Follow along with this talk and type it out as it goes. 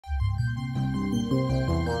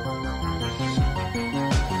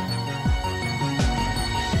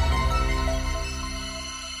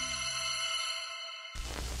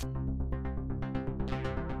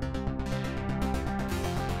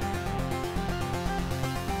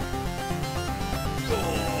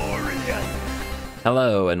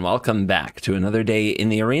Hello and welcome back to another day in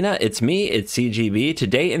the arena. It's me, it's CGB.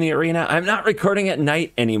 Today in the arena, I'm not recording at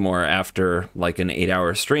night anymore after like an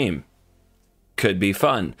 8-hour stream. Could be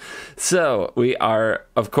fun. So we are,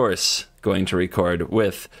 of course, going to record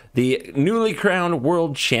with the newly crowned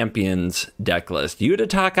world champions deck list. Yuta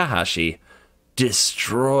Takahashi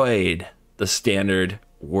destroyed the standard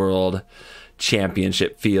world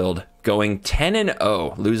championship field, going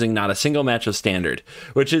 10-0, losing not a single match of standard,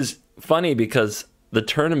 which is funny because the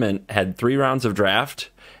tournament had 3 rounds of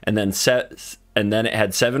draft, and then it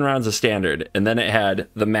had 7 rounds of standard, and then it had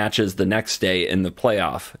the matches the next day in the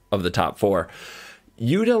playoff of the top 4.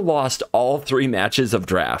 Yuta lost all 3 matches of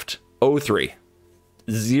draft, 0-3,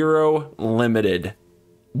 0 limited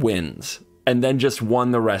wins, and then just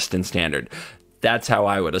won the rest in standard. That's how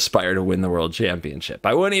I would aspire to win the world championship.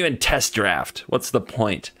 I wouldn't even test draft. What's the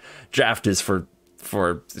point? Draft is for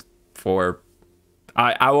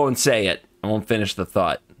I won't say it. I won't finish the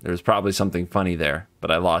thought. There's probably something funny there, but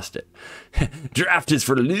I lost it. Draft is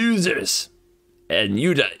for losers, and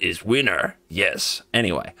Yuta is winner. Yes.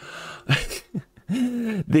 Anyway,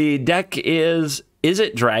 the deck is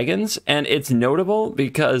Izzet Dragons, and it's notable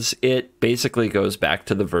because it basically goes back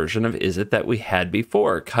to the version of Izzet that we had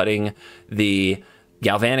before, cutting the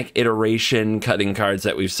Galvanic iteration, cutting cards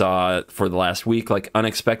that we saw for the last week, like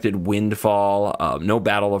Unexpected Windfall, no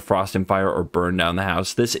Battle of Frost and Fire, or Burn Down the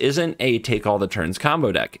House. This isn't a take all the turns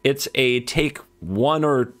combo deck. It's a take 1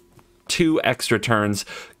 or 2 extra turns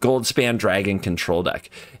Goldspan Dragon control deck.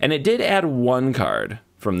 And it did add 1 card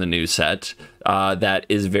from the new set that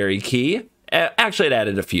is very key. Actually, it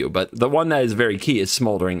added a few, but the one that is very key is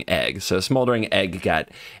Smoldering Egg. So Smoldering Egg got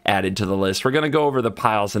added to the list. We're going to go over the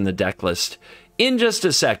piles in the deck list in just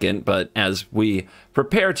a second, but as we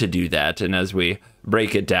prepare to do that and as we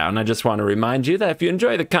break it down, I just want to remind you that if you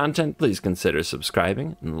enjoy the content, please consider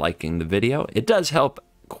subscribing and liking the video. It does help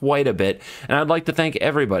quite a bit, and I'd like to thank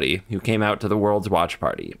everybody who came out to the World's Watch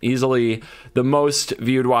Party. Easily the most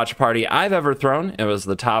viewed watch party I've ever thrown. It was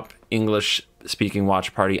the top English speaking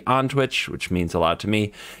watch party on Twitch, which means a lot to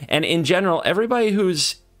me. And in general, everybody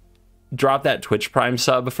who's dropped that Twitch Prime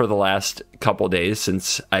sub for the last couple days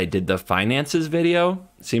since I did the finances video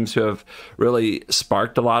seems to have really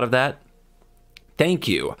sparked a lot of that. Thank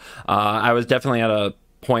you. I was definitely at a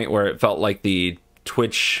point where it felt like the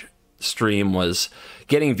Twitch stream was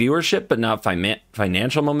getting viewership but not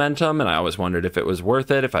financial momentum, and I always wondered if it was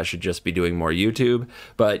worth it, if I should just be doing more YouTube.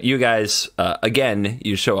 But you guys, again,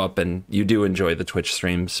 you show up and you do enjoy the Twitch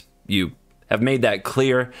streams. You have made that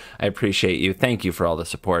clear. I appreciate you. Thank you for all the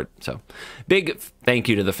support. So big thank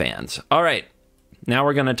you to the fans. All right, now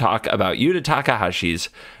we're going to talk about Yuta Takahashi's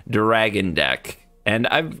Dragon deck. And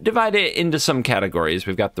I've divided it into some categories.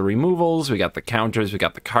 We've got the removals, we got the counters, we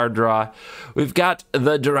got the card draw, we've got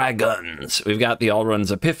the dragons, we've got the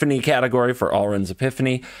Allrun's Epiphany category for Allrun's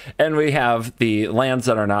Epiphany, and we have the lands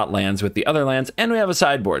that are not lands with the other lands, and we have a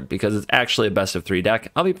sideboard because it's actually a best of 3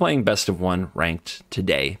 deck. I'll be playing best of 1 ranked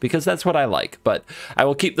today because that's what I like, but I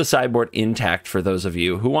will keep the sideboard intact for those of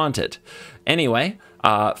you who want it. Anyway,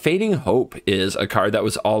 Fading Hope is a card that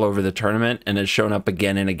was all over the tournament and has shown up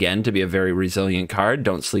again and again to be a very resilient card.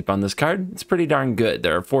 Don't sleep on this card. It's pretty darn good.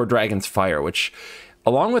 There are 4 Dragons Fire, which,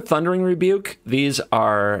 along with Thundering Rebuke, these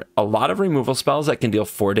are a lot of removal spells that can deal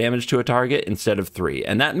 4 damage to a target instead of 3.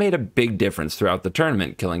 And that made a big difference throughout the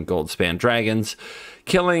tournament, killing Goldspan Dragons,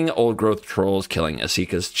 killing Old Growth Trolls, killing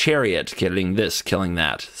Asika's Chariot, killing this, killing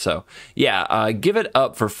that. So, yeah, give it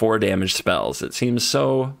up for 4 damage spells. It seems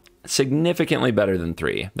so significantly better than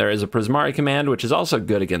 3. There is a Prismari command, which is also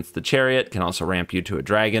good against the Chariot, can also ramp you to a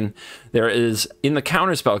dragon. There is, in the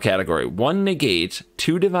counterspell category, 1 Negate,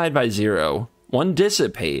 2 Divide by 0, 1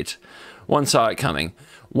 Dissipate, 1 Saw It Coming.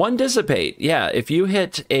 1 Dissipate, yeah, if you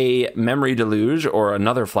hit a Memory Deluge or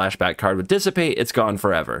another flashback card with Dissipate, it's gone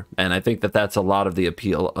forever. And I think that that's a lot of the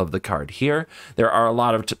appeal of the card here. There are a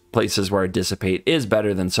lot of places where Dissipate is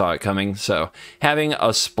better than Saw It Coming, so having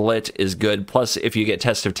a split is good. Plus, if you get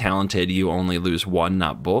Test of Talented, you only lose 1,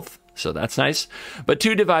 not both. So that's nice. But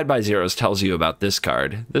 2 Divide by Zeros tells you about this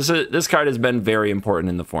card. This card has been very important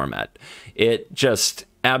in the format. It just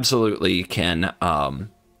absolutely can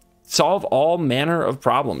solve all manner of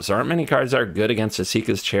problems. There aren't many cards that are good against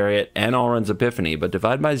Asika's Chariot and Allrun's Epiphany, but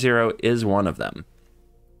Divide by Zero is one of them.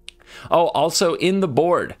 Oh, also in the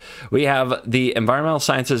board, we have the Environmental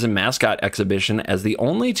Sciences and Mascot exhibition as the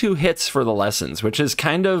only 2 hits for the lessons, which is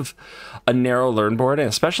kind of a narrow learn board, and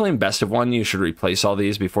especially in Best of 1, you should replace all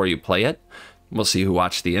these before you play it. We'll see who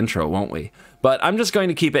watched the intro, won't we? But I'm just going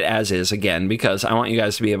to keep it as is again, because I want you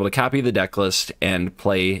guys to be able to copy the deck list and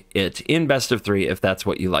play it in best of 3 if that's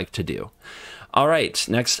what you like to do. All right,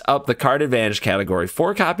 next up, the card advantage category.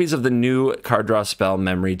 4 copies of the new card draw spell,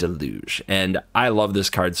 Memory Deluge. And I love this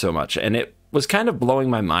card so much. And it was kind of blowing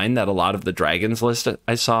my mind that a lot of the dragons list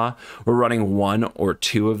I saw were running 1 or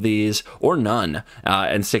 2 of these, or none,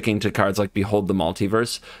 and sticking to cards like Behold the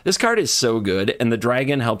Multiverse. This card is so good, and the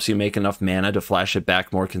dragon helps you make enough mana to flash it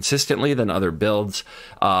back more consistently than other builds.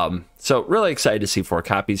 So really excited to see 4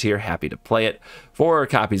 copies here. Happy to play it. 4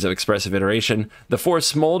 copies of Expressive Iteration. The 4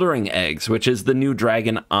 Smoldering Eggs, which is the new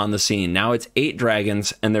dragon on the scene. Now it's 8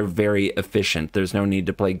 dragons, and they're very efficient. There's no need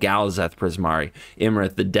to play Galazeth Prismari,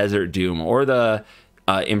 Imrith, the Desert Doom, or the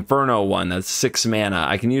Inferno one that's 6 mana.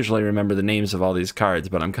 I can usually remember the names of all these cards,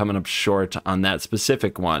 but I'm coming up short on that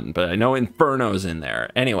specific one. But I know Inferno's in there.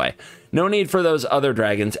 Anyway, no need for those other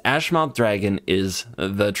dragons. Ashmouth Dragon is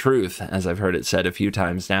the truth, as I've heard it said a few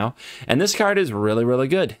times now. And this card is really, really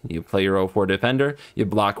good. You play your 0/4 Defender, you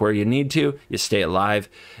block where you need to, you stay alive,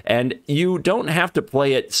 and you don't have to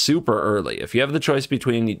play it super early. If you have the choice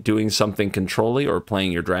between doing something control-y or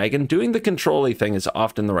playing your dragon, doing the control-y thing is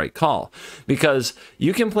often the right call, because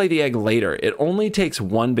you can play the egg later. It only takes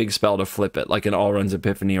 1 big spell to flip it, like an Allrun's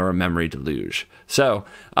Epiphany or a Memory Deluge. So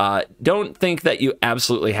don't think that you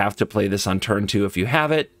absolutely have to play this on turn 2 if you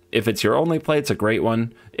have it. If it's your only play, it's a great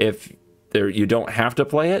one. If you don't have to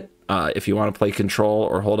play it, if you want to play control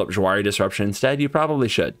or hold up Jwari Disruption instead, you probably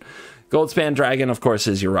should. Goldspan Dragon, of course,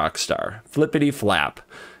 is your rock star. Flippity flap.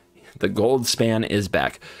 The Goldspan is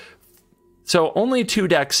back. So only 2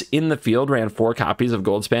 decks in the field ran 4 copies of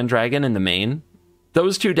Goldspan Dragon in the main.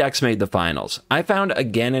 Those 2 decks made the finals. I found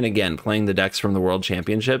again and again playing the decks from the World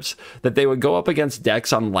Championships that they would go up against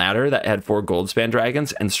decks on ladder that had 4 Goldspan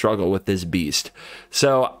Dragons and struggle with this beast.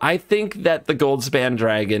 So I think that the Goldspan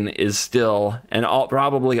Dragon is still, and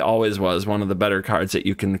probably always was, one of the better cards that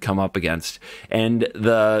you can come up against. And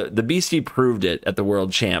the beastie proved it at the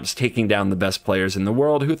World Champs, taking down the best players in the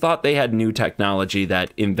world who thought they had new technology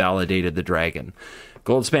that invalidated the dragon.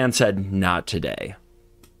 Goldspan said, not today.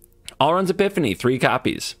 Allrun's Epiphany, 3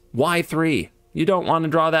 copies. Why 3? You don't want to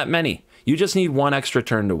draw that many. You just need 1 extra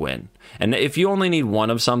turn to win. And if you only need 1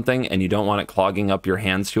 of something and you don't want it clogging up your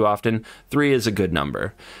hands too often, 3 is a good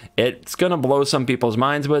number. It's going to blow some people's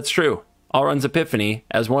minds, but it's true. Allrun's Epiphany,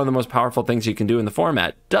 as one of the most powerful things you can do in the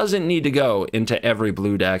format, doesn't need to go into every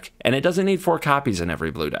blue deck, and it doesn't need 4 copies in every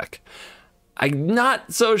blue deck. I'm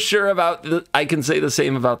not so sure about I can say the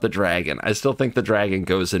same about the dragon. I still think the dragon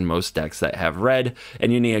goes in most decks that have red,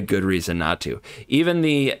 and you need a good reason not to. Even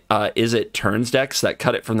the Izzet turns decks that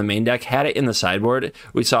cut it from the main deck had it in the sideboard.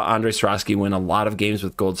 We saw Andrei Strosky win a lot of games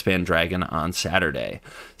with Goldspan Dragon on Saturday.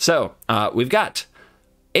 So we've got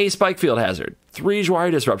a Spikefield Hazard, 3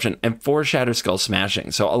 Jwari Disruption, and 4 Shatterskull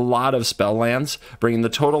Smashing. So a lot of spell lands, bringing the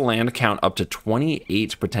total land count up to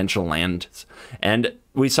 28 potential lands. And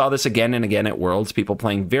we saw this again and again at Worlds, people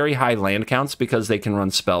playing very high land counts because they can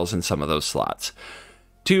run spells in some of those slots.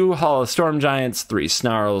 2 Hall of Storm Giants, 3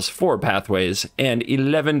 Snarls, 4 Pathways, and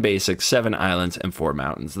 11 basics, 7 islands, and 4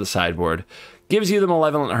 mountains. The sideboard gives you the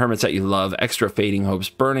Malevolent Hermits that you love, extra Fading Hopes,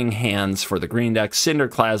 Burning Hands for the green decks,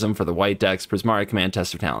 Cinderclasm for the white decks, Prismari Command,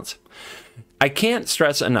 Test of Talents. I can't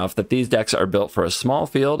stress enough that these decks are built for a small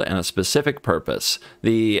field and a specific purpose.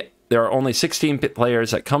 There are only 16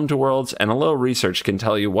 players that come to Worlds, and a little research can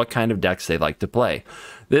tell you what kind of decks they like to play.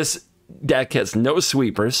 This deck has no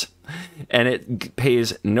sweepers, and it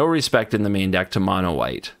pays no respect in the main deck to mono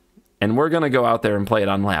white. And we're going to go out there and play it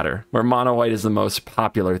on ladder, where mono white is the most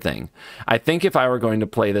popular thing. I think if I were going to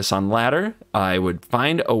play this on ladder, I would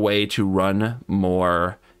find a way to run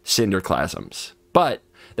more Cinderclasms. But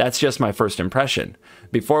that's just my first impression.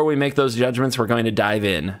 Before we make those judgments, we're going to dive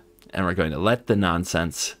in, and we're going to let the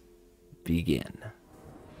nonsense begin.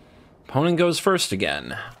 Opponent goes first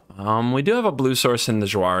again. We do have a blue source in the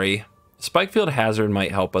Jwari. Spikefield Hazard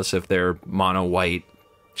might help us if they're mono white,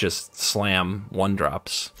 just slam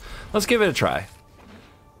 1-drops. Let's give it a try.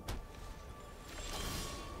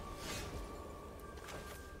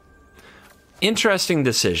 Interesting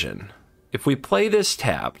decision. If we play this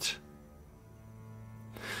tapped,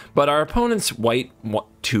 but our opponent's white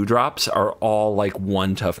 2-drops are all like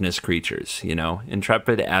 1 toughness creatures, you know?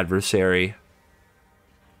 Intrepid Adversary,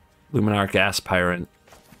 Luminarch Aspirant.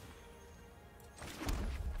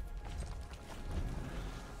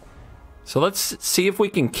 So let's see if we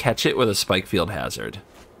can catch it with a Spikefield Hazard.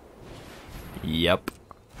 Yep.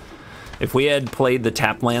 If we had played the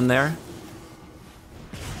tap land there,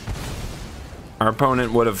 our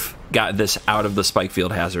opponent would have got this out of the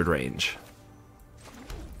Spikefield Hazard range.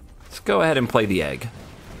 Let's go ahead and play the egg.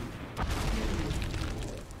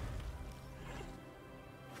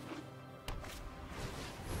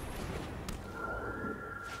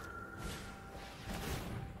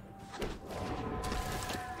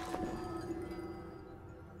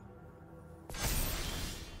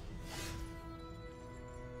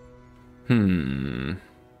 If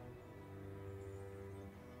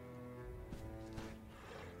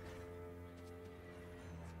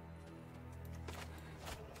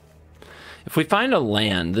we find a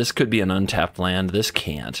land, this could be an untapped land. This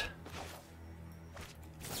can't.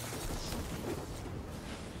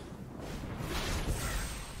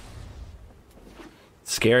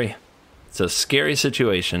 Scary. It's a scary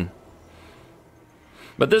situation.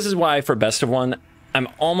 But this is why, for best of one, I'm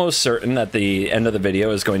almost certain that the end of the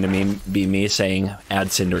video is going to be me saying add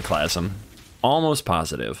Cinderclasm. Almost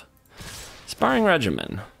positive. Sparring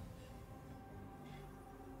Regimen.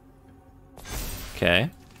 Okay.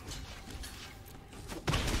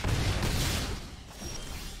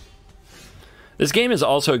 This game is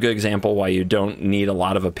also a good example why you don't need a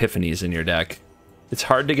lot of epiphanies in your deck. It's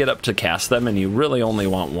hard to get up to cast them, and you really only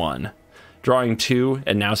want one. Drawing two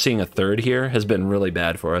and now seeing a third here has been really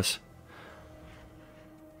bad for us.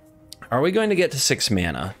 Are we going to get to 6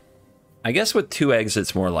 mana? I guess with 2 eggs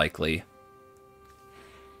it's more likely.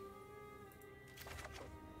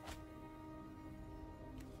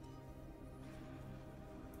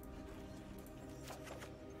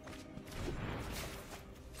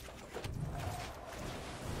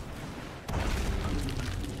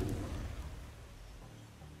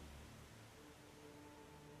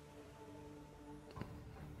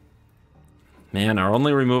 Man, our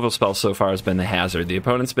only removal spell so far has been the Hazard. The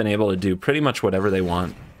opponent's been able to do pretty much whatever they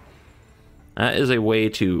want. That is a way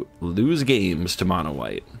to lose games to mono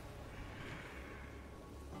white.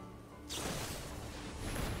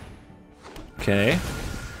 Okay.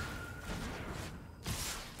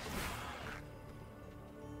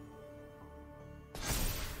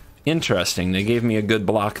 Interesting. They gave me a good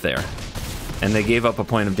block there. And they gave up a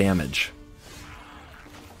point of damage.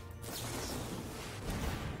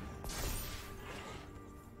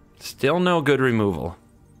 Still no good removal.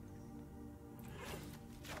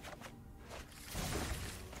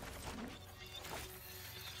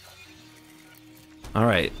 All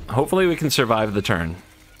right, hopefully we can survive the turn.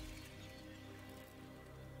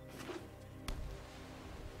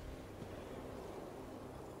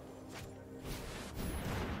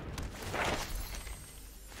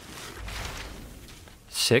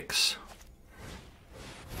 Six.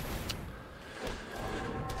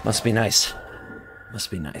 Must be nice. Must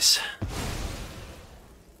be nice.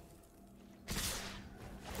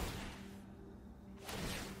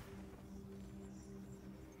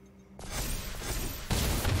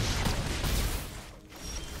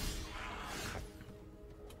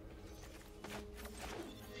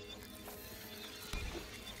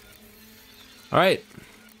 All right,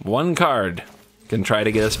 one card can try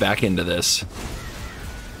to get us back into this.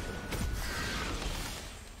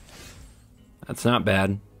 That's not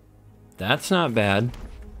bad. That's not bad.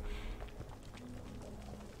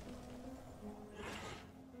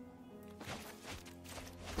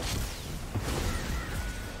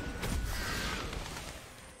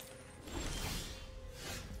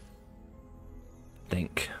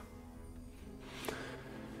 Think.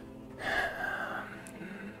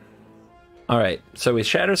 All right, so we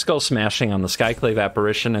Shatter Skull Smashing on the Skyclave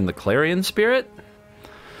Apparition and the Clarion Spirit,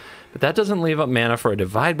 but that doesn't leave up mana for a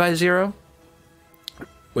Divide by Zero,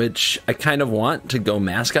 which I kind of want to go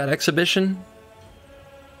Mascot Exhibition.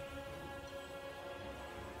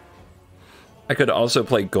 I could also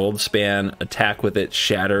play Goldspan, attack with it,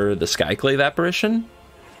 shatter the Skyclave Apparition.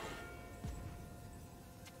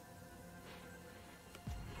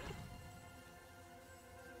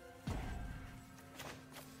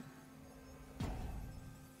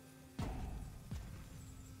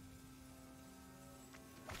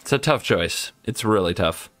 It's a tough choice. It's really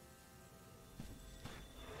tough.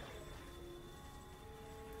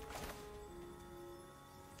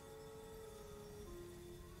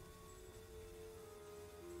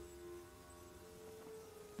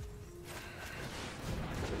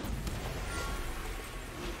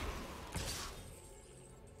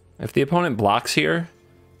 If the opponent blocks here,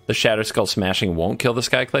 the Shatter Skull Smashing won't kill the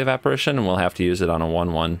Skyclave Apparition, and we'll have to use it on a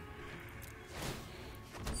 1/1.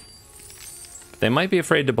 They might be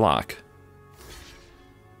afraid to block.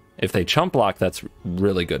 If they chump block, that's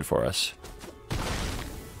really good for us.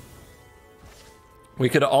 We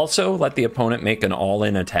could also let the opponent make an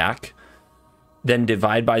all-in attack, then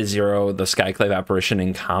Divide by Zero the Skyclave Apparition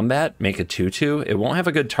in combat, make a 2/2. It won't have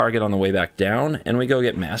a good target on the way back down, and we go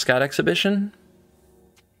get Mascot Exhibition.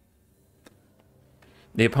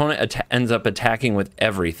 The opponent ends up attacking with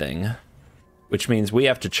everything, which means we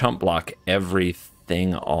have to chump block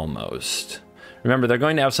everything almost. Remember, they're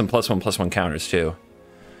going to have some +1/+1 counters too.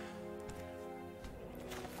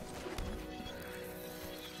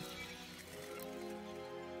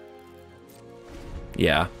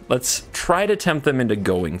 Yeah, let's try try to tempt them into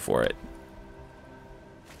going for it.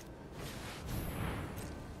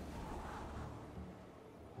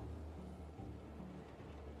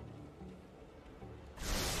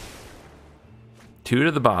 Two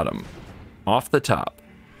to the bottom, off the top.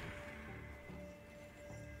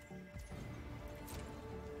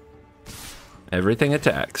 Everything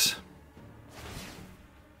attacks.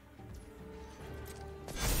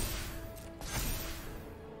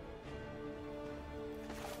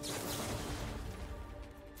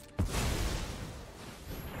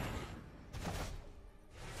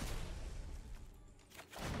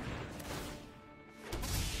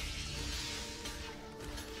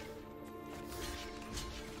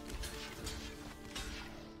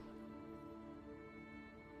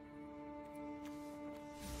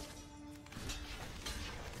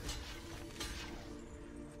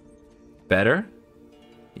 Better?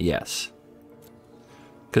 Yes.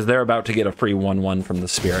 Because they're about to get a free 1/1 from the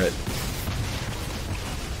spirit.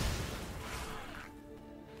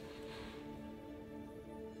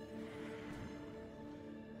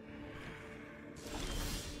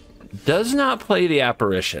 Does not play the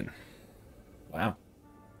apparition. Wow.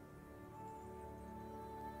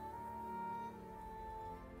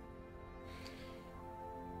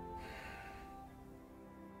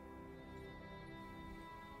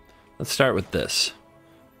 Let's start with this.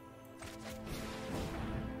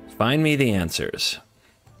 Find me the answers.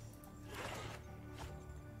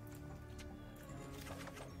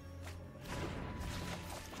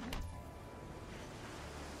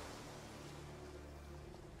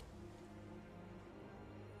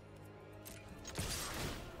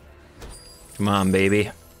 Come on, baby.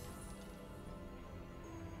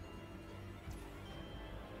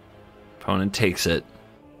 Opponent takes it.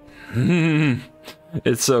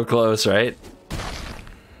 It's so close, right?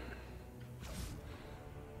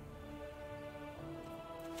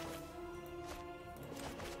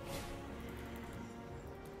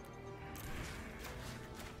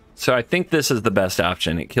 So I think this is the best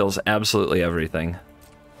option. It kills absolutely everything.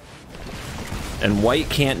 And white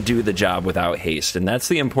can't do the job without haste, and that's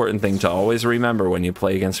the important thing to always remember when you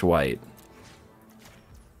play against white.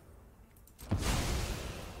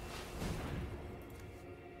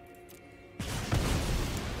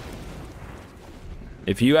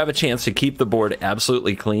 If you have a chance to keep the board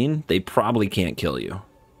absolutely clean, they probably can't kill you.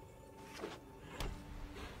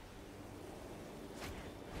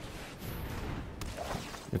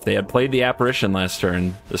 If they had played the apparition last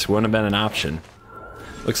turn, this wouldn't have been an option.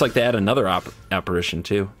 Looks like they had another apparition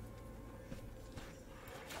too.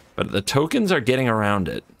 But the tokens are getting around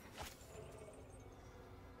it.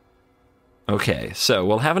 Okay, so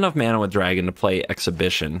we'll have enough mana with Dragon to play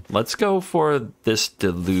Exhibition. Let's go for this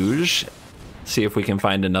Deluge. See if we can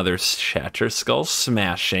find another Shatter Skull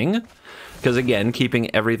Smashing. Because again,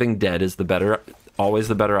 keeping everything dead is the better, always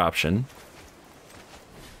the better option.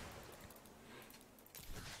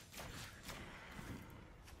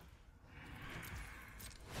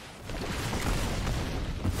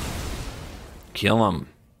 Kill him.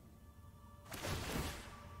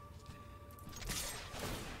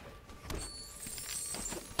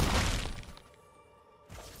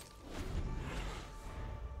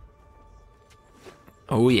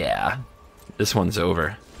 Oh yeah, this one's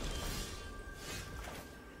over.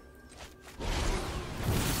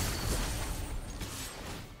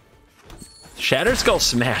 Shatter Skull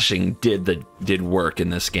Smashing did work in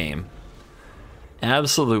this game.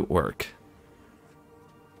 Absolute work.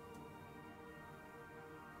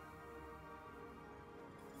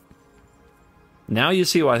 Now you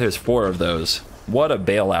see why there's 4 of those. What a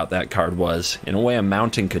bailout that card was, in a way a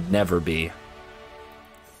mountain could never be.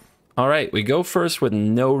 Alright, we go first with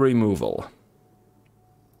no removal.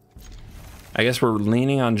 I guess we're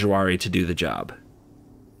leaning on Jwari to do the job.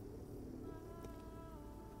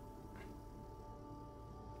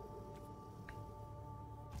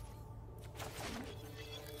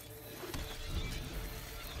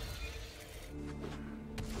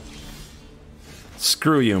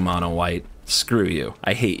 Screw you, Mono White. Screw you.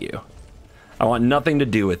 I hate you. I want nothing to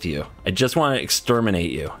do with you. I just want to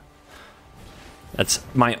exterminate you. That's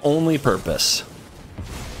my only purpose.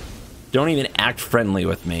 Don't even act friendly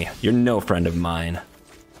with me. You're no friend of mine.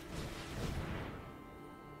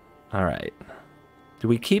 Alright. Do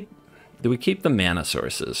we keep the mana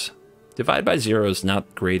sources? Divide by 0 is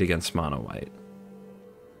not great against Mono White.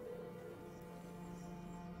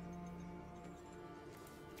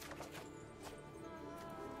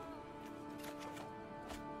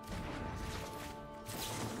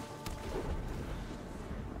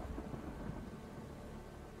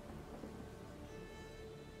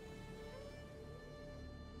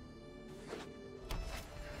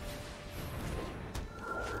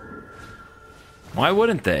 Why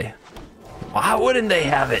wouldn't they? Why wouldn't they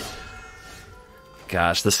have it?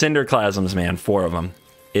 Gosh, the Cinderclasms, man, 4 of them.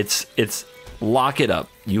 It's lock it up.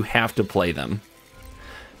 You have to play them.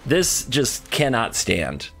 This just cannot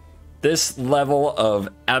stand. This level of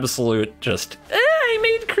absolute just, I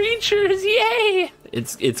made creatures, yay!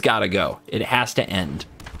 It's gotta go. It has to end.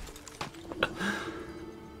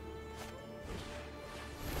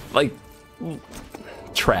 Like,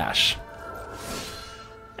 trash.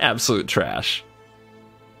 Absolute trash.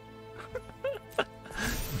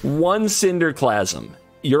 1 Cinderclasm,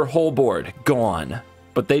 your whole board, gone.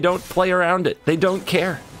 But they don't play around it. They don't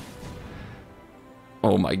care.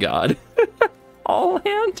 Oh my god. All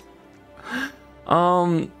hand?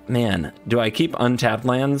 Man, do I keep untapped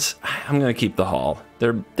lands? I'm gonna keep the Hall.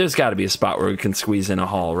 There's gotta be a spot where we can squeeze in a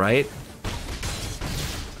Hall, right?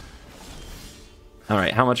 All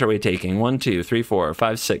right, how much are we taking? 1, 2, 3, 4,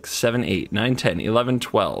 5, 6, 7, 8, 9, 10, 11,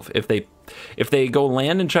 12. If they go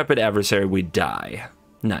land Intrepid Adversary, we die.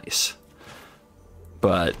 Nice.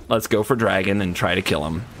 But let's go for Dragon and try to kill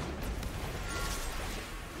him.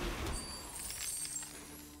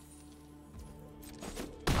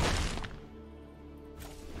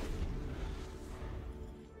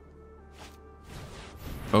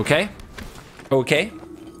 Okay. Okay.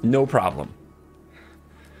 No problem.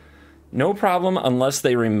 No problem unless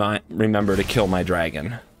they remember to kill my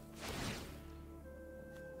dragon.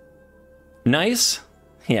 Nice?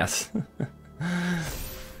 Yes.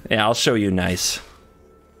 Yeah, I'll show you nice.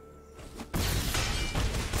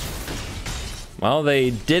 Well, they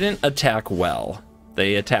didn't attack well.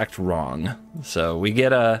 They attacked wrong. So we get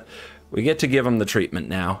to give them the treatment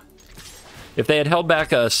now. If they had held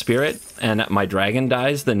back a spirit and my dragon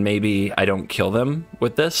dies, then maybe I don't kill them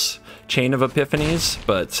with this Chain of Epiphanies,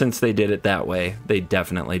 but since they did it that way, they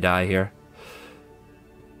definitely die here.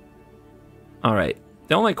 All right,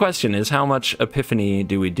 the only question is how much Epiphany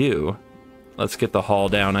do we do? Let's get the Hall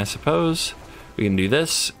down, I suppose. We can do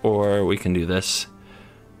this, or we can do this.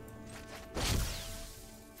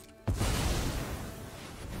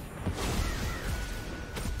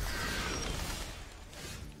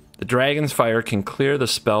 The Dragon's Fire can clear the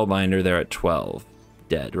Spellbinder. They're at 12.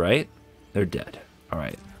 Dead, right? They're dead. All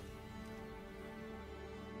right.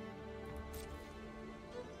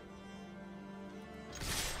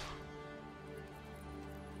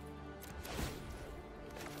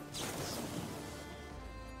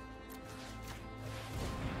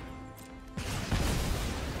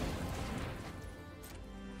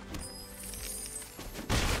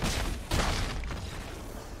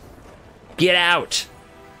 Get out!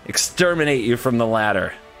 Exterminate you from the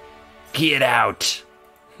ladder. Get out!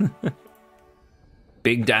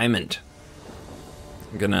 Big Diamond.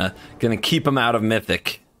 I'm gonna keep him out of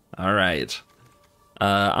Mythic. All right.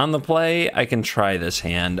 On the play, I can try this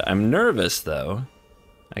hand. I'm nervous though.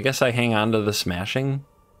 I guess I hang on to the smashing.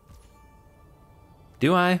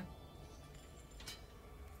 Do I?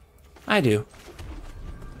 I do.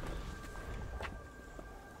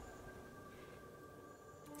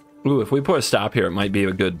 Ooh, if we put a stop here, it might be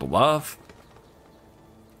a good bluff.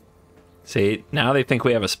 See, now they think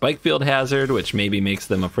we have a Spikefield Hazard, which maybe makes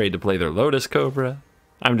them afraid to play their Lotus Cobra.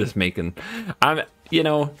 I'm just making... you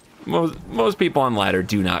know, most people on ladder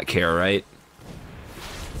do not care, right?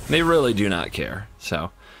 They really do not care,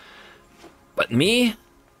 so... But me?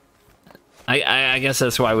 I guess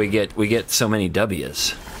that's why we get so many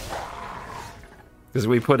W's. Because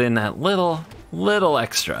we put in that little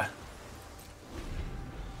extra.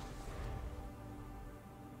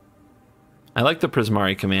 I like the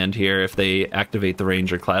Prismari command here if they activate the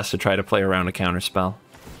Ranger class to try to play around a counterspell.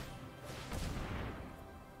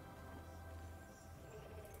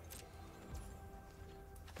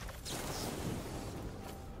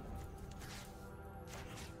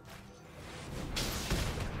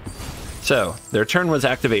 So, their turn was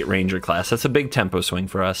activate Ranger class. That's a big tempo swing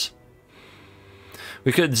for us.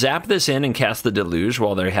 We could zap this in and cast the Deluge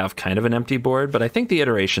while they have kind of an empty board, but I think the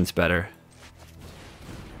iteration's better.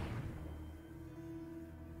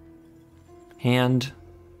 Hand.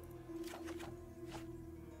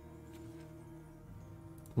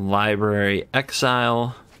 Library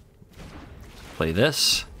Exile. Play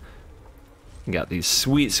this. We got these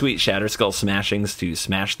sweet Shatterskull smashings to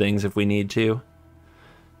smash things if we need to.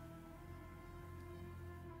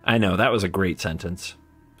 I know, that was a great sentence.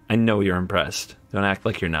 I know you're impressed. Don't act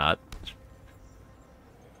like you're not.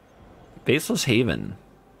 Baseless Haven.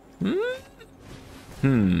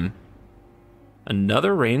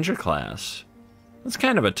 Another Ranger class. That's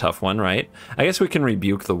kind of a tough one, right? I guess we can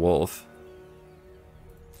rebuke the wolf.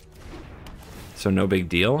 So no big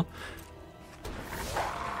deal.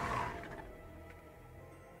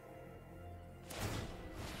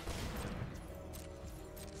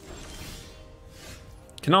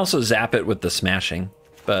 Can also zap it with the smashing.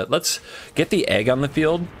 But let's get the egg on the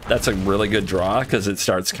field. That's a really good draw because it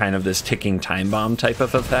starts kind of this ticking time bomb type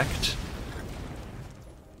of effect.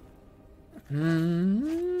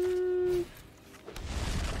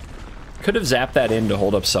 Could have zapped that in to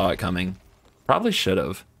hold up Saw It Coming. Probably should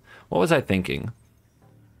have. What was I thinking?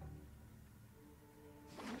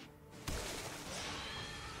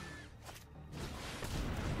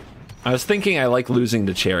 I was thinking I like losing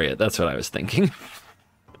to Chariot. That's what I was thinking.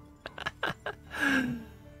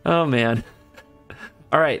 Oh, man.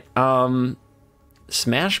 All right.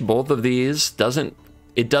 Smash both of these.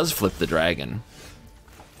 It does flip the dragon.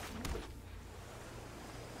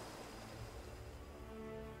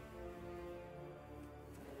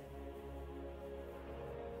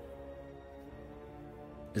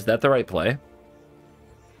 Is that the right play?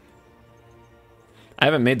 I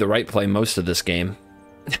haven't made the right play most of this game.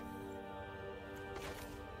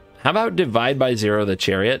 How about divide by 0 the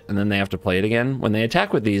Chariot, and then they have to play it again? When they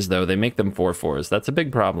attack with these, though, they make them 4/4s. That's a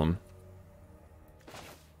big problem.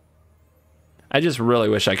 I just really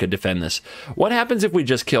wish I could defend this. What happens if we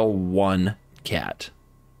just kill one cat?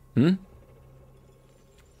 Then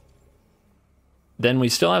we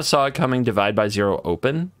still have Saw It Coming, divide by 0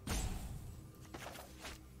 open.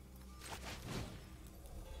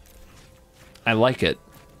 I like it.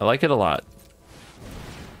 I like it a lot.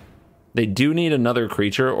 They do need another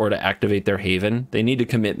creature or to activate their Haven. They need to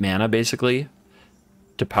commit mana, basically,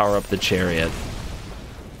 to power up the Chariot.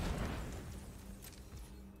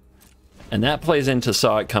 And that plays into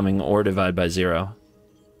Saw It Coming or divide by 0.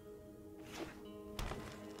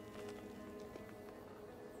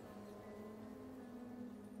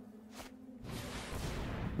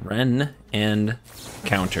 Ren and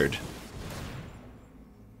countered.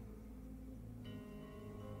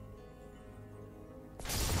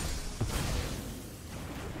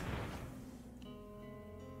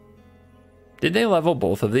 Did they level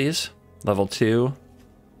both of these? Level 2.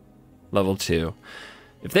 Level 2.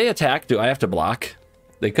 If they attack, do I have to block?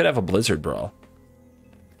 They could have a Blizzard Brawl.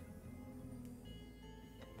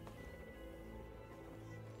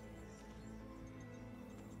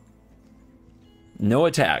 No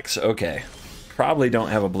attacks. Okay. Probably don't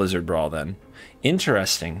have a Blizzard Brawl then.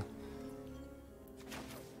 Interesting.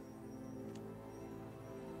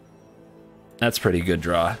 That's a pretty good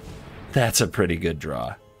draw. That's a pretty good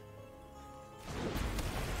draw.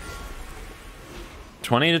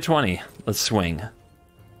 20 to 20. Let's swing.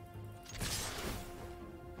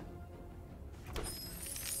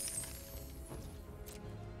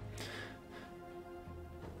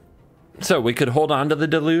 So we could hold on to the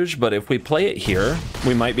Deluge, but if we play it here,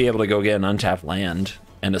 we might be able to go get an untapped land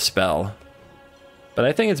and a spell. But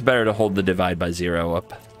I think it's better to hold the divide by 0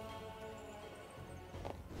 up.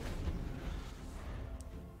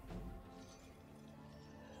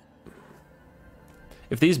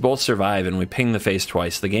 If these both survive and we ping the face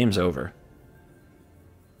twice, the game's over.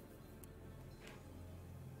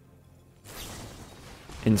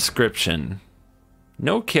 Inscription.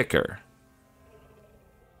 No kicker.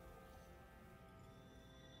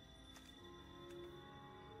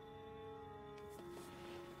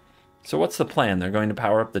 So what's the plan? They're going to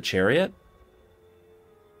power up the Chariot?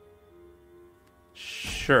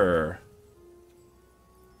 Sure.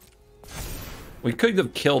 We could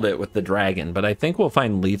have killed it with the dragon, but I think we'll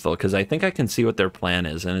find lethal, because I think I can see what their plan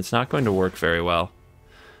is, and it's not going to work very well.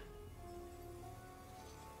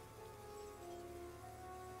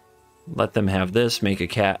 Let them have this, make a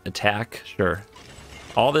cat attack, sure.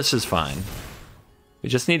 All this is fine. We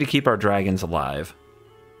just need to keep our dragons alive.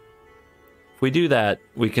 If we do that,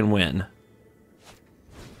 we can win.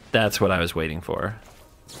 That's what I was waiting for.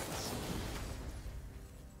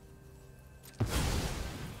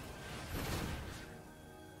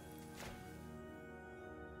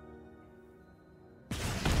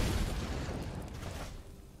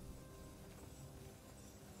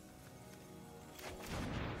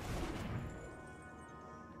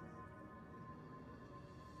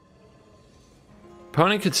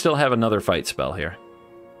 Opponent could still have another fight spell here.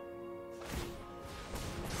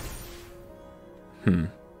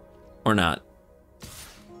 Or not.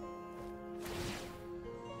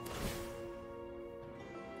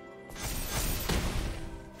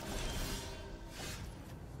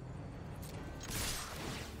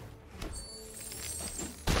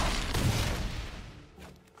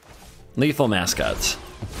 Lethal mascots.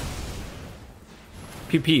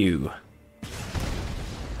 Pew pew.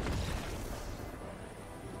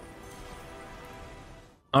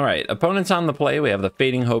 All right, opponents on the play. We have the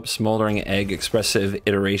Fading Hope, Smoldering Egg, Expressive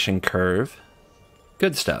Iteration Curve.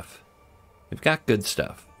 Good stuff. We've got good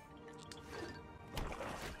stuff.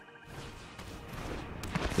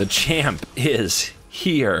 The champ is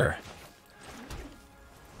here.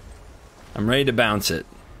 I'm ready to bounce it.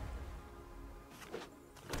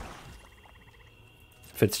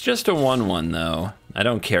 If it's just a 1/1 though, I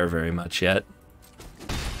don't care very much yet.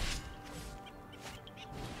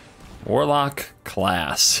 Warlock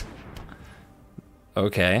class.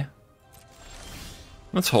 Okay.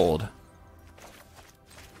 Let's hold.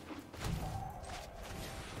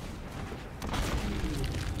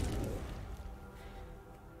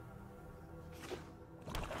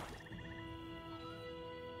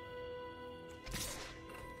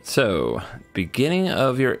 So, beginning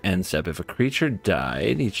of your end step, if a creature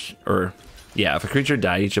died, if a creature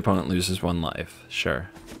died, each opponent loses 1 life. Sure.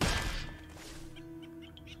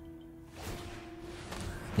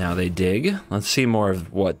 Now they dig. Let's see more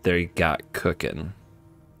of what they got cooking.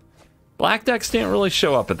 Black decks didn't really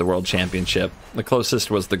show up at the World Championship. The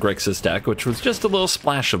closest was the Grixis deck, which was just a little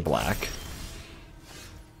splash of black.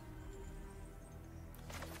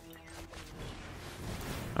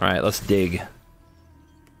 Alright, let's dig.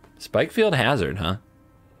 Spikefield Hazard, huh?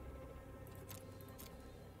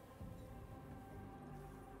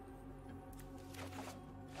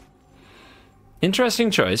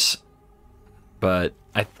 Interesting choice, but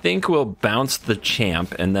I think we'll bounce the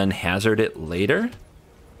champ and then hazard it later.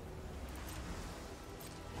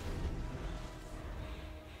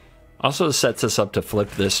 Also sets us up to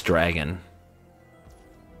flip this dragon.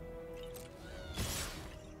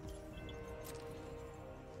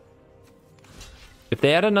 If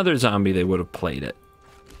they had another zombie, they would have played it.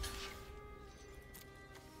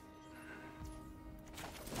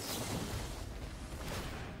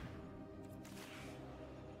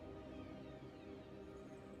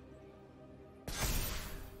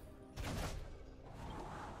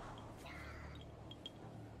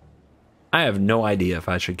 I have no idea if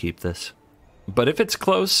I should keep this. But if it's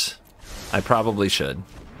close, I probably should.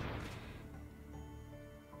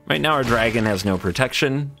 Right now our dragon has no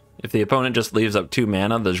protection. If the opponent just leaves up 2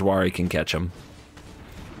 mana, the Jwari can catch him.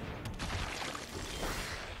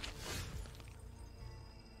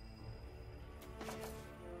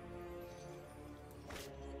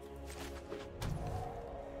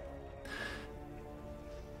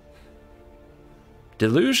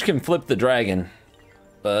 Deluge can flip the dragon,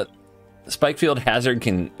 but Spikefield Hazard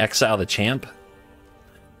can exile the champ.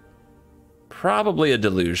 Probably a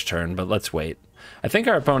Deluge turn, but let's wait. I think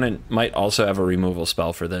our opponent might also have a removal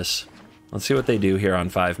spell for this. Let's see what they do here on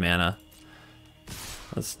 5 mana.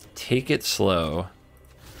 Let's take it slow.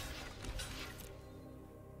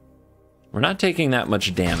 We're not taking that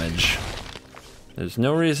much damage. There's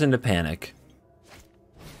no reason to panic.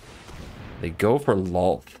 They go for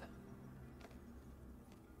Lulth.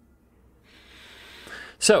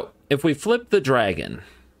 So, if we flip the dragon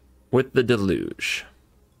with the Deluge,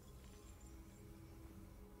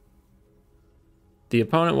 the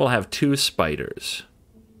opponent will have 2 spiders.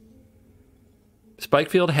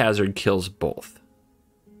 Spikefield Hazard kills both.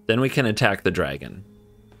 Then we can attack the dragon.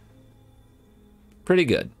 Pretty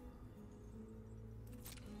good.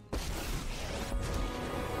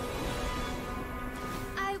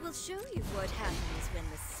 I will show you what happens when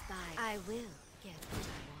the spy. I will get what I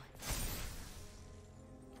want.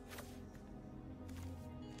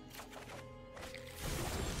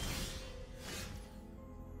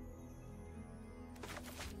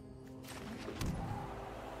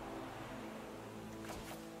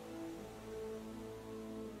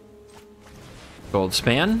 Gold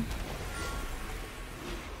span.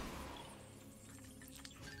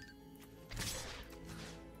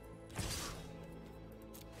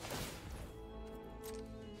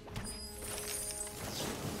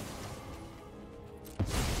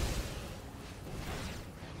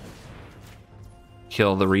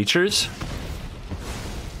 Kill the Reachers.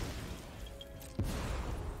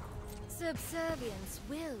 Subservience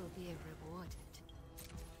will be rewarded.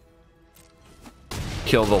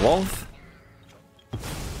 Kill the Wolf.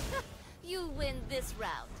 You win this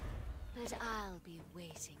round, but I'll be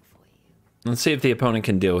waiting for you. Let's see if the opponent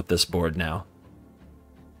can deal with this board now.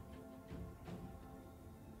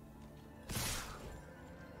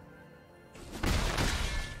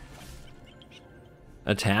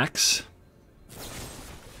 Attacks.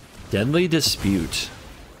 Deadly Dispute.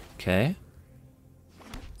 Okay.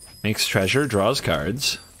 Makes treasure, draws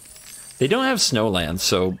cards. They don't have Snowlands,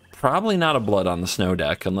 so probably not a blood on the snow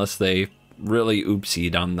deck unless they really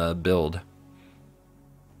oopsied on the build.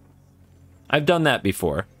 I've done that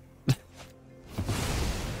before.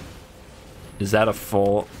 Is that a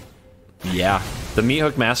full... Yeah. The Meat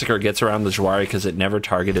Hook Massacre gets around the Jwari because it never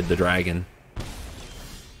targeted the dragon.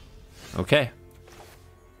 Okay.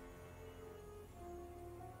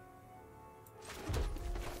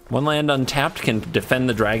 One land untapped can defend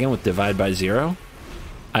the dragon with Divide by 0.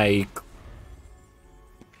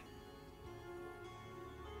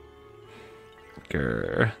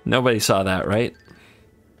 Nobody saw that, right?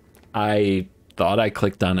 I thought I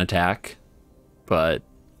clicked on attack, but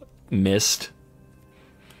missed.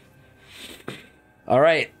 All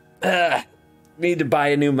right. Need to buy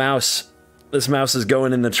a new mouse. This mouse is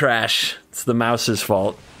going in the trash. It's the mouse's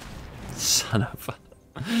fault. Son of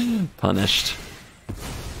a... Punished.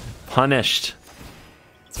 Punished.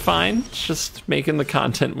 It's fine. It's just making the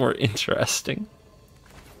content more interesting.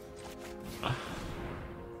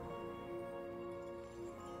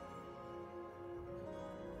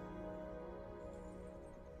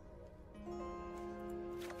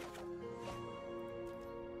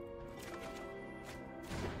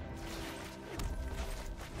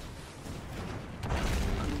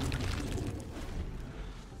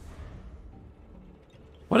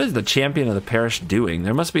 What is the champion of the parish doing?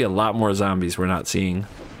 There must be a lot more zombies we're not seeing.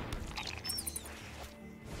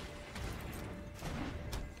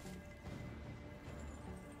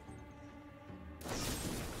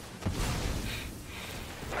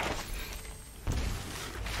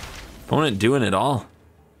 Opponent doing it all.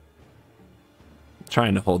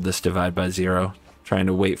 Trying to hold this Divide by 0. Trying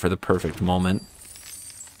to wait for the perfect moment.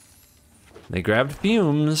 They grabbed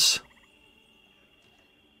fumes.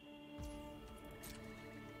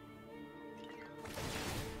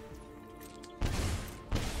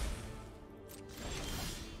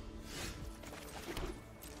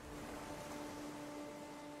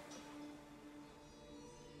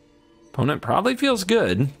 Opponent probably feels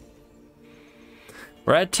good.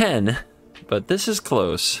 We're at 10, but this is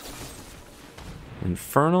close.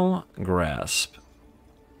 Infernal Grasp.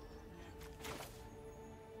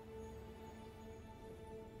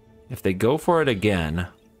 If they go for it again...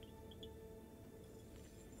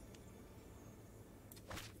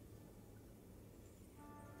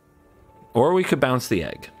 Or we could bounce the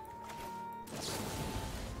egg.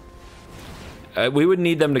 We would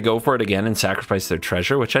need them to go for it again and sacrifice their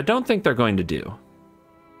treasure, which I don't think they're going to do.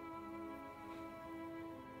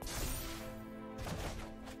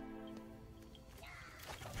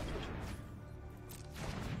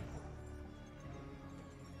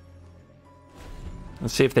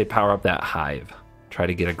 Let's see if they power up that hive. Try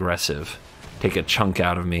to get aggressive. Take a chunk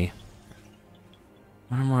out of me.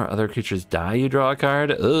 One or more other creatures die, you draw a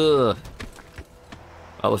card? Ugh.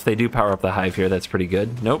 Well, if they do power up the hive here, that's pretty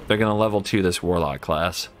good. Nope, they're going to level 2 this warlock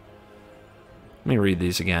class. Let me read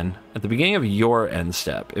these again. At the beginning of your end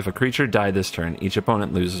step, if a creature died this turn, each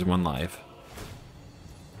opponent loses 1 life.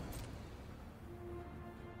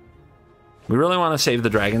 We really want to save the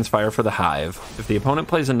Dragon's Fire for the hive. If the opponent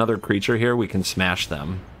plays another creature here, we can smash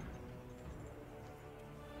them.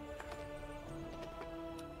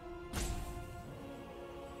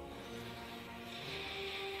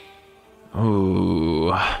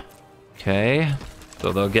 Ooh. Okay.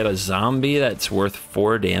 So they'll get a zombie that's worth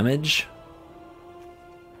 4 damage.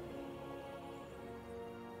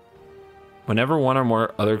 Whenever one or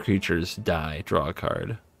more other creatures die, draw a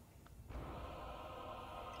card.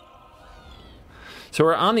 So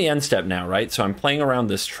we're on the end step now, right? So I'm playing around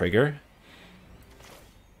this trigger.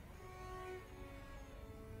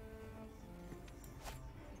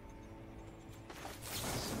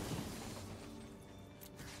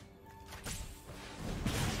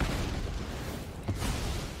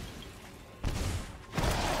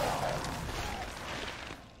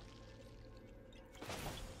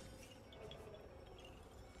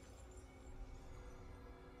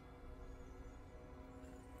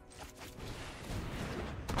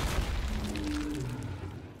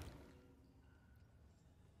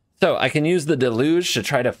 So I can use the Deluge to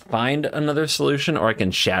try to find another solution, or I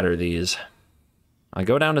can shatter these. I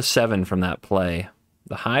go down to 7 from that play.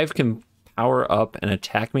 The hive can power up and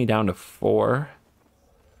attack me down to 4.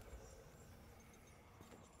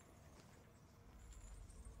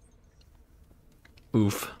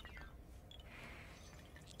 Oof.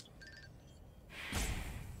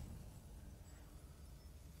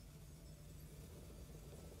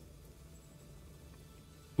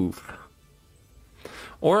 Oof.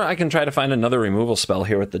 Or I can try to find another removal spell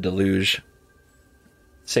here with the Deluge.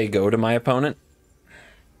 Say go to my opponent.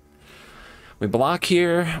 We block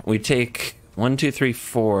here. We take 1, 2, 3,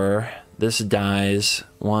 4. This dies.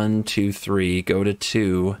 1, 2, 3. Go to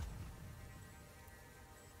 2.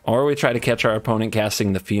 Or we try to catch our opponent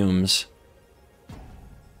casting the fumes.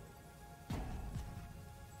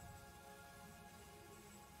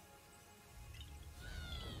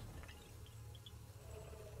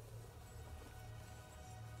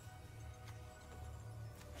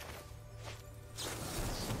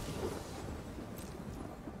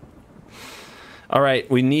 All right,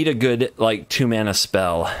 we need a good, like, 2-mana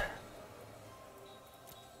spell.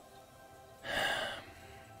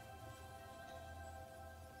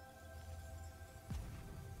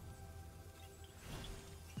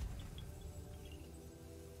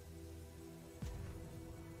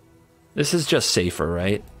 This is just safer,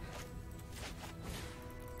 right?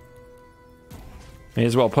 May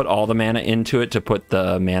as well put all the mana into it to put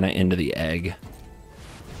the mana into the egg.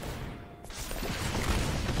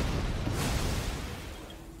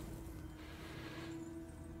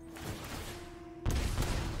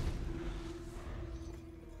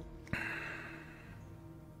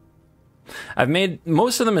 I've made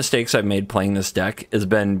most of the mistakes I've made playing this deck has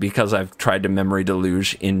been because I've tried to memory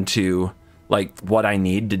deluge into like what I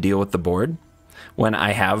need to deal with the board when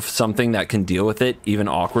I have something that can deal with it even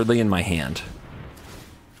awkwardly in my hand.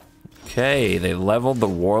 Okay, they leveled the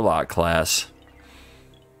Warlock class.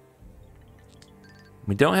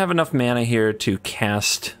 We don't have enough mana here to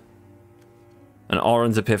cast an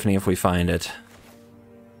Alrund's Epiphany if we find it.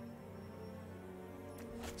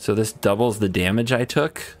 So this doubles the damage I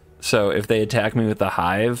took. So if they attack me with the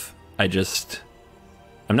Hive, I'm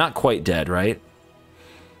not quite dead, right?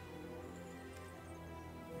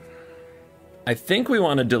 I think we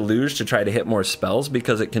want to Deluge to try to hit more spells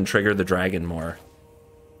because it can trigger the dragon more.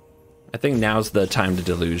 I think now's the time to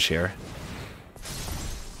Deluge here.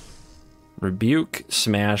 Rebuke,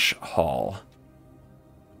 Smash, Haul.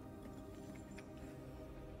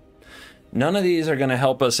 None of these are going to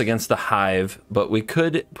help us against the Hive, but we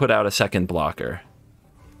could put out a second blocker.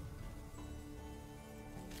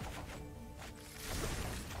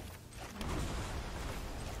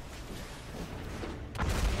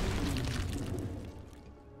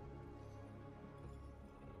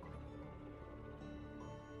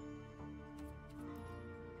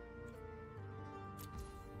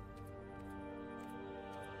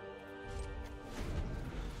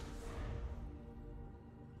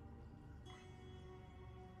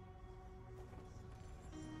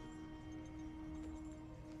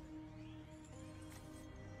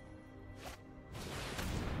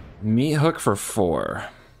 Meat Hook for 4.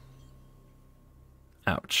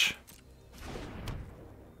 Ouch.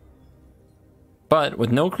 But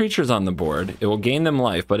with no creatures on the board, it will gain them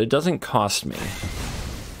life, but it doesn't cost me.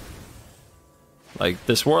 Like,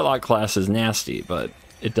 this Warlock class is nasty, but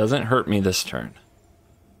it doesn't hurt me this turn.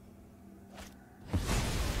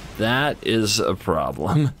 That is a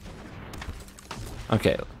problem.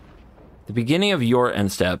 Okay. The beginning of your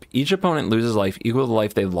end step, each opponent loses life equal to the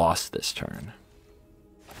life they lost this turn.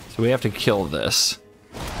 So we have to kill this.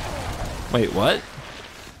 Wait, what?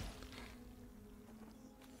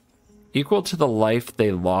 Equal to the life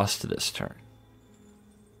they lost this turn.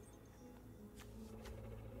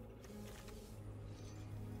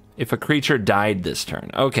 If a creature died this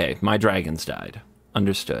turn. Okay, my dragons died.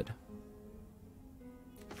 Understood.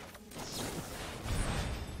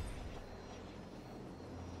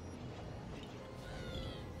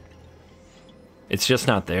 It's just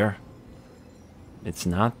not there. It's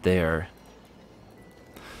not there.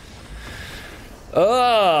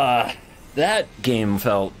 Ugh! That game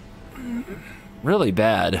felt really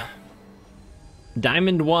bad.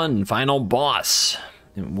 Diamond 1, final boss.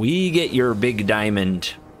 We get your big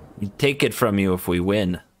diamond. We take it from you if we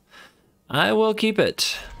win. I will keep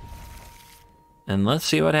it. And let's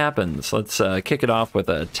see what happens. Let's kick it off with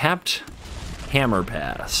a tapped hammer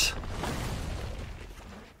pass.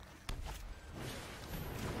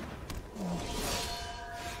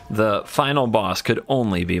 The final boss could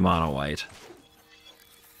only be mono white.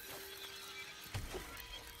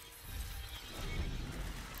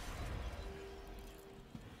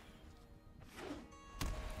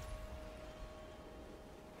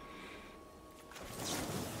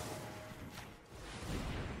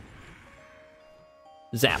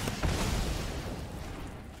 Zap.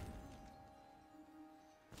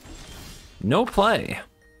 No play.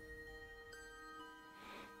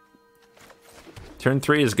 Turn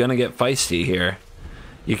 3 is gonna get feisty here.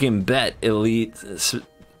 You can bet elite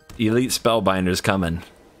spellbinder's coming.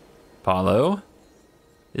 Paulo?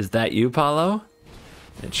 Is that you, Paulo?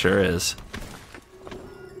 It sure is.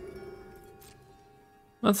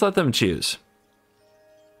 Let's let them choose.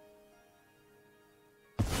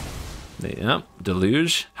 Yep,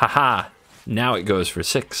 Deluge. Haha. Now it goes for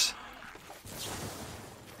 6.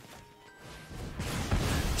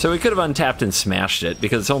 So we could have untapped and smashed it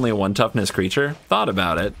because it's only a 1 toughness creature. Thought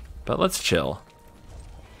about it, but let's chill.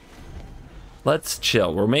 Let's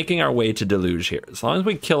chill. We're making our way to Deluge here. As long as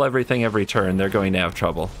we kill everything every turn, they're going to have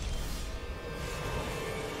trouble.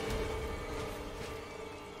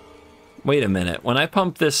 Wait a minute. When I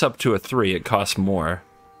pump this up to a 3, it costs more.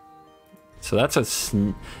 So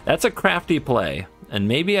that's a crafty play. And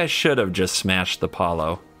maybe I should have just smashed the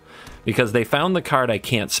Paulo, because they found the card I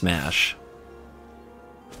can't smash.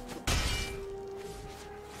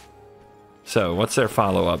 So, what's their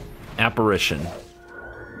follow-up? Apparition.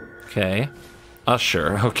 Okay.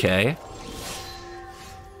 Usher, okay.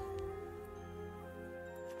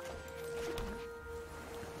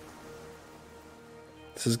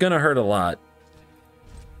 This is gonna hurt a lot.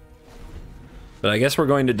 But I guess we're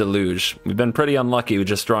going to Deluge. We've been pretty unlucky with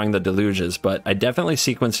just drawing the Deluges, but I definitely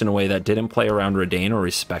sequenced in a way that didn't play around Redain or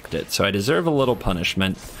respect it, so I deserve a little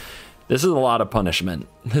punishment. This is a lot of punishment.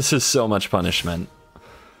 This is so much punishment.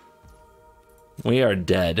 We are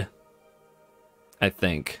dead. I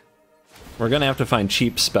think. We're gonna have to find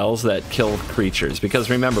cheap spells that kill creatures, because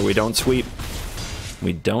remember, we don't sweep.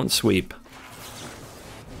 We don't sweep.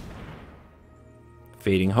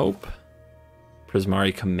 Fading Hope.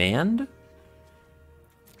 Prismari Command?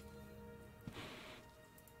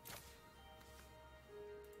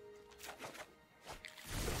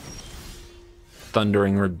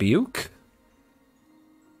 Thundering Rebuke?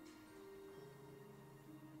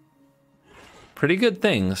 Pretty good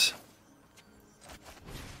things.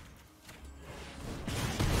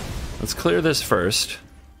 Let's clear this first.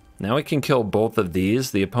 Now we can kill both of these.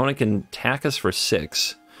 The opponent can attack us for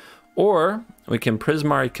 6. Or we can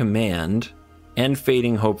Prismari Command and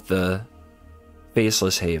Fading Hope the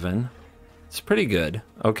Faceless Haven. It's pretty good.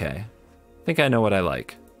 Okay. I think I know what I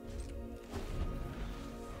like.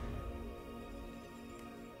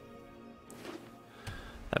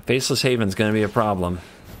 That Faceless Haven's gonna be a problem.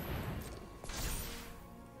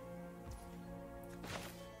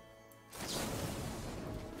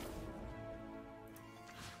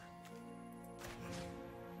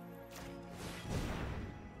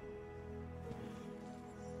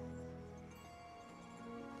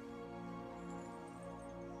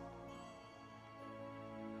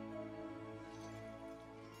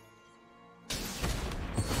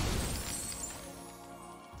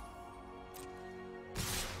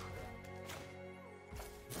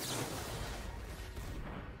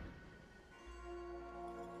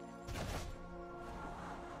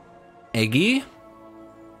 Eggy?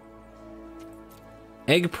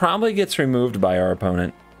 Egg probably gets removed by our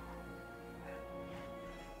opponent.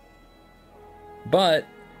 But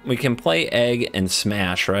we can play Egg and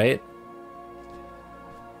Smash, right?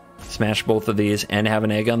 Smash both of these and have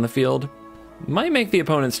an Egg on the field. Might make the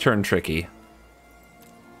opponent's turn tricky.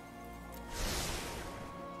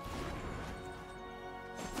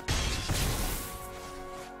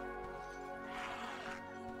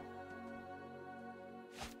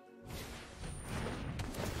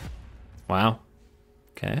 Wow.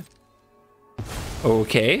 Okay.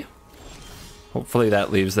 Okay. Hopefully that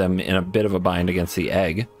leaves them in a bit of a bind against the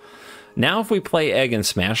Egg. Now if we play Egg and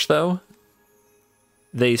Smash, though,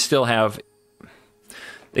 they still have...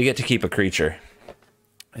 They get to keep a creature.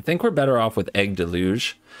 I think we're better off with Egg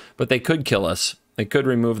Deluge, but they could kill us. They could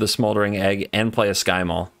remove the Smoldering Egg and play a Sky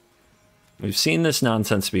Maul. We've seen this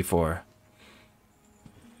nonsense before.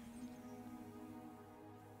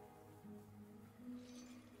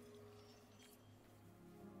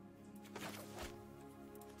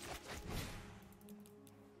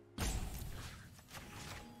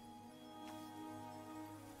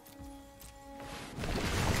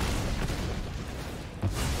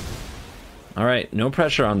 Alright, no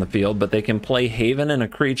pressure on the field, but they can play Haven and a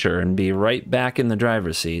creature and be right back in the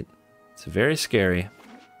driver's seat. It's very scary.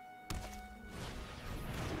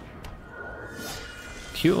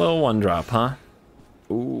 Cute little 1-drop, huh?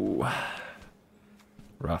 Ooh.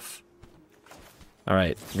 Rough.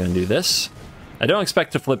 Alright, I'm gonna do this. I don't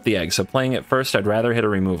expect to flip the Egg, so playing it first, I'd rather hit a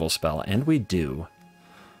removal spell, and we do.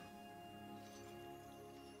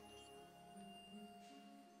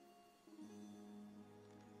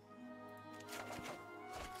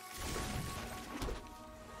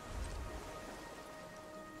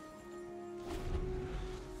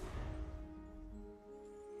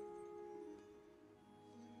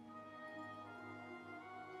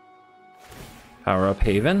 Power up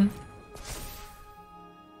Haven.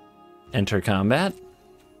 Enter combat.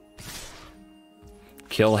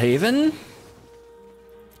 Kill Haven.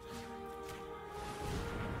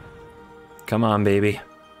 Come on, baby.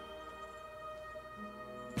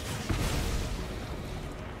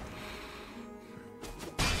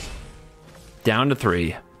 Down to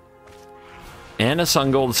 3. And a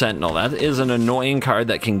Sun Gold Sentinel. That is an annoying card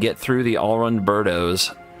that can get through the all-run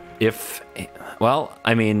Birdos. If... Well,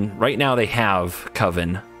 I mean, right now they have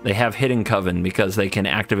Coven. They have Hidden Coven because they can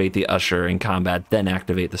activate the Usher in combat, then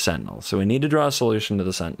activate the Sentinel. So we need to draw a solution to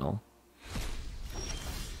the Sentinel.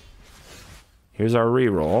 Here's our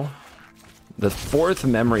reroll. The 4th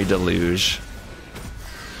Memory Deluge.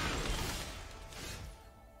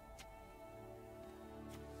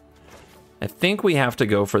 I think we have to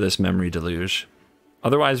go for this Memory Deluge.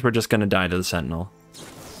 Otherwise, we're just going to die to the Sentinel.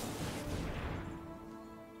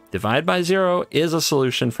 Divide by 0 is a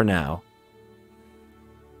solution for now.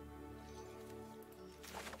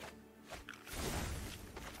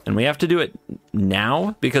 And we have to do it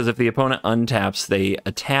now, because if the opponent untaps, they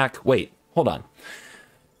attack. Wait, hold on.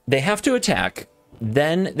 They have to attack,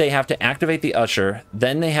 then they have to activate the Usher,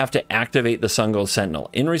 then they have to activate the Sun Gold Sentinel.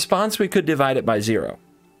 In response, we could divide it by 0.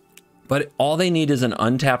 But all they need is an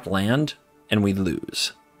untapped land, and we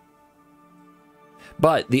lose.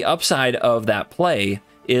 But the upside of that play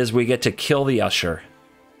is we get to kill the Usher.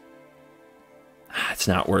 It's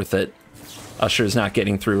not worth it. Usher's not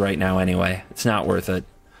getting through right now anyway. It's not worth it.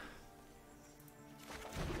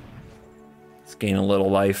 Let's gain a little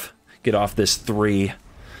life. Get off this 3.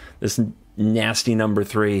 This nasty number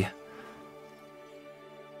 3.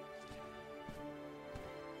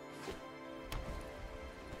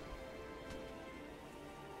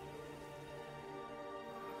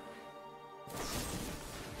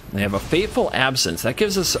 They have a Fateful Absence. That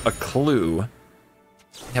gives us a clue.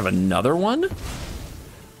 They have another one.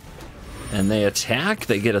 And they attack.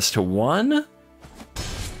 They get us to 1.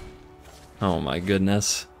 Oh my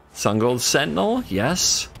goodness. Sun Gold Sentinel.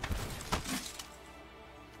 Yes.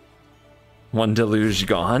 1 Deluge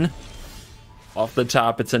gone. Off the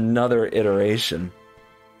top, it's another iteration.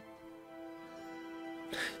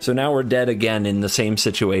 So now we're dead again in the same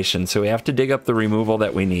situation. So we have to dig up the removal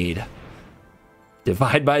that we need.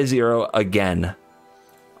 Divide by 0 again.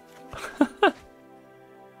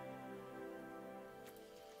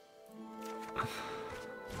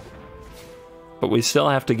 But we still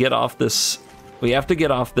have to get off this. We have to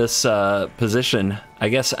get off this position. I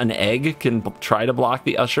guess an egg can try to block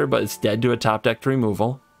the Usher, but it's dead to a top decked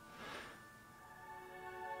removal.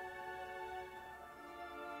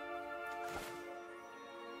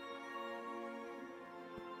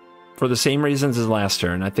 For the same reasons as last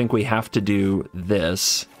turn, I think we have to do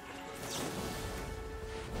this.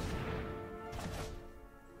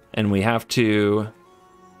 And we have to...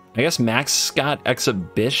 I guess Max Scott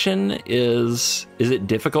Exhibition is... Is it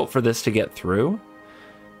difficult for this to get through?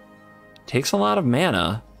 Takes a lot of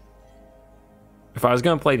mana. If I was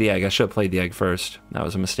going to play the egg, I should have played the egg first. That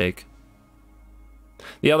was a mistake.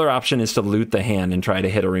 The other option is to loot the hand and try to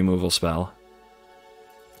hit a removal spell.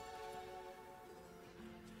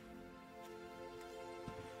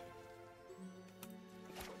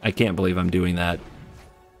 I can't believe I'm doing that.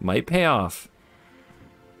 Might pay off.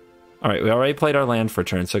 Alright, we already played our land for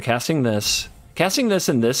turn, so casting this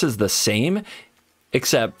and this is the same,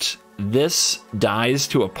 except this dies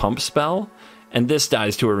to a pump spell, and this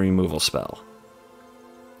dies to a removal spell.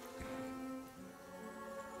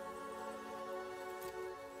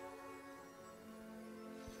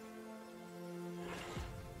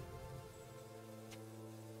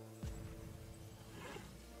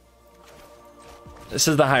 This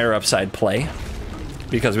is the higher upside play,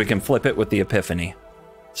 because we can flip it with the Epiphany.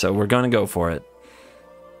 So we're going to go for it.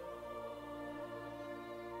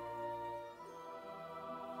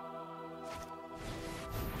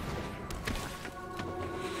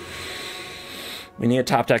 We need a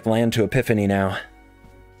top deck land to Epiphany now.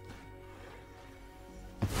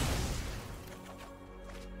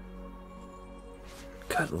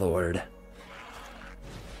 Good lord.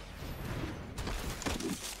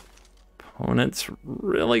 Opponent's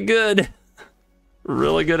really good.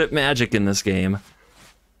 Really good at magic in this game.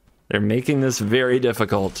 They're making this very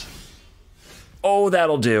difficult. Oh,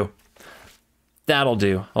 that'll do. That'll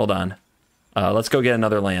do. Hold on. Let's go get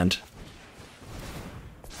another land.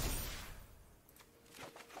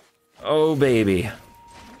 Oh, baby.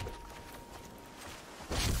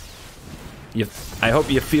 I hope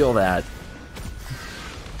you feel that.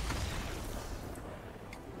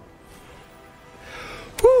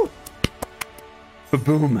 Woo!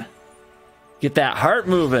 Ba-boom. Get that heart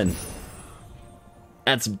moving.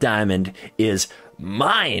 That's diamond is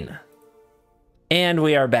mine. And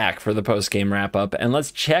we are back for the post-game wrap-up. And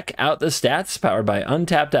let's check out the stats powered by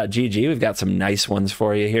Untapped.gg. We've got some nice ones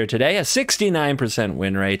for you here today. A 69%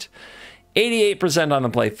 win rate, 88% on the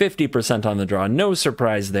play, 50% on the draw. No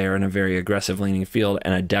surprise there in a very aggressive-leaning field,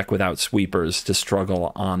 and a deck without sweepers to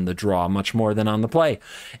struggle on the draw much more than on the play.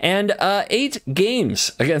 And 8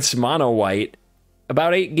 games against mono-white.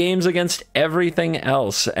 About 8 games against everything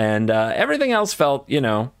else. And everything else felt, you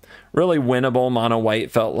know, really winnable. Mono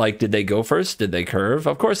white felt like, did they go first? Did they curve?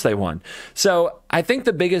 Of course they won. So I think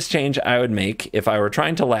the biggest change I would make if I were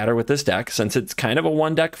trying to ladder with this deck, since it's kind of a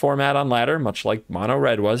one deck format on ladder, much like mono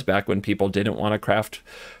red was back when people didn't want to craft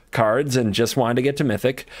cards and just wanted to get to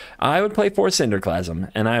Mythic, I would play 4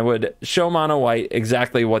 Cinderclasm, and I would show mono white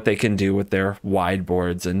exactly what they can do with their wide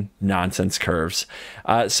boards and nonsense curves.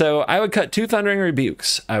 So I would cut 2 Thundering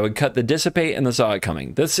Rebukes. I would cut the Dissipate and the Saw It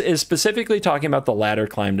Coming. This is specifically talking about the ladder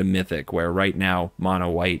climb to Mythic, where right now mono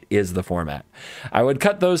white is the format. I would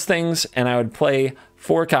cut those things, and I would play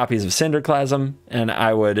 4 copies of Cinderclasm, and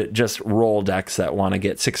I would just roll decks that want to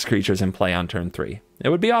get 6 creatures in play on turn 3. It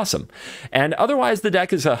would be awesome. And otherwise, the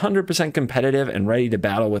deck is 100% competitive and ready to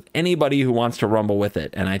battle with anybody who wants to rumble with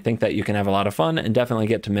it. And I think that you can have a lot of fun and definitely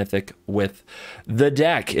get to Mythic with the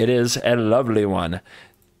deck. It is a lovely one.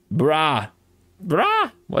 Brah.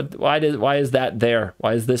 Why is that there?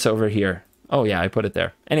 Why is this over here? Oh yeah, I put it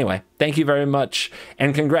there. Anyway, thank you very much.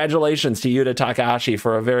 And congratulations to Yuta Takahashi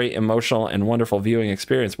for a very emotional and wonderful viewing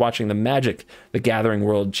experience watching the Magic the Gathering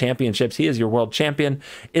World Championships. He is your world champion.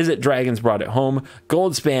 Izzet Dragons brought it home.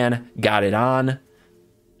 Goldspan got it on.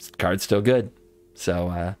 This card's still good.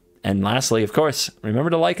 So, and lastly, of course, remember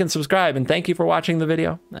to like and subscribe. And thank you for watching the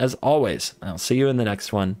video. As always, I'll see you in the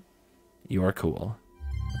next one. You are cool.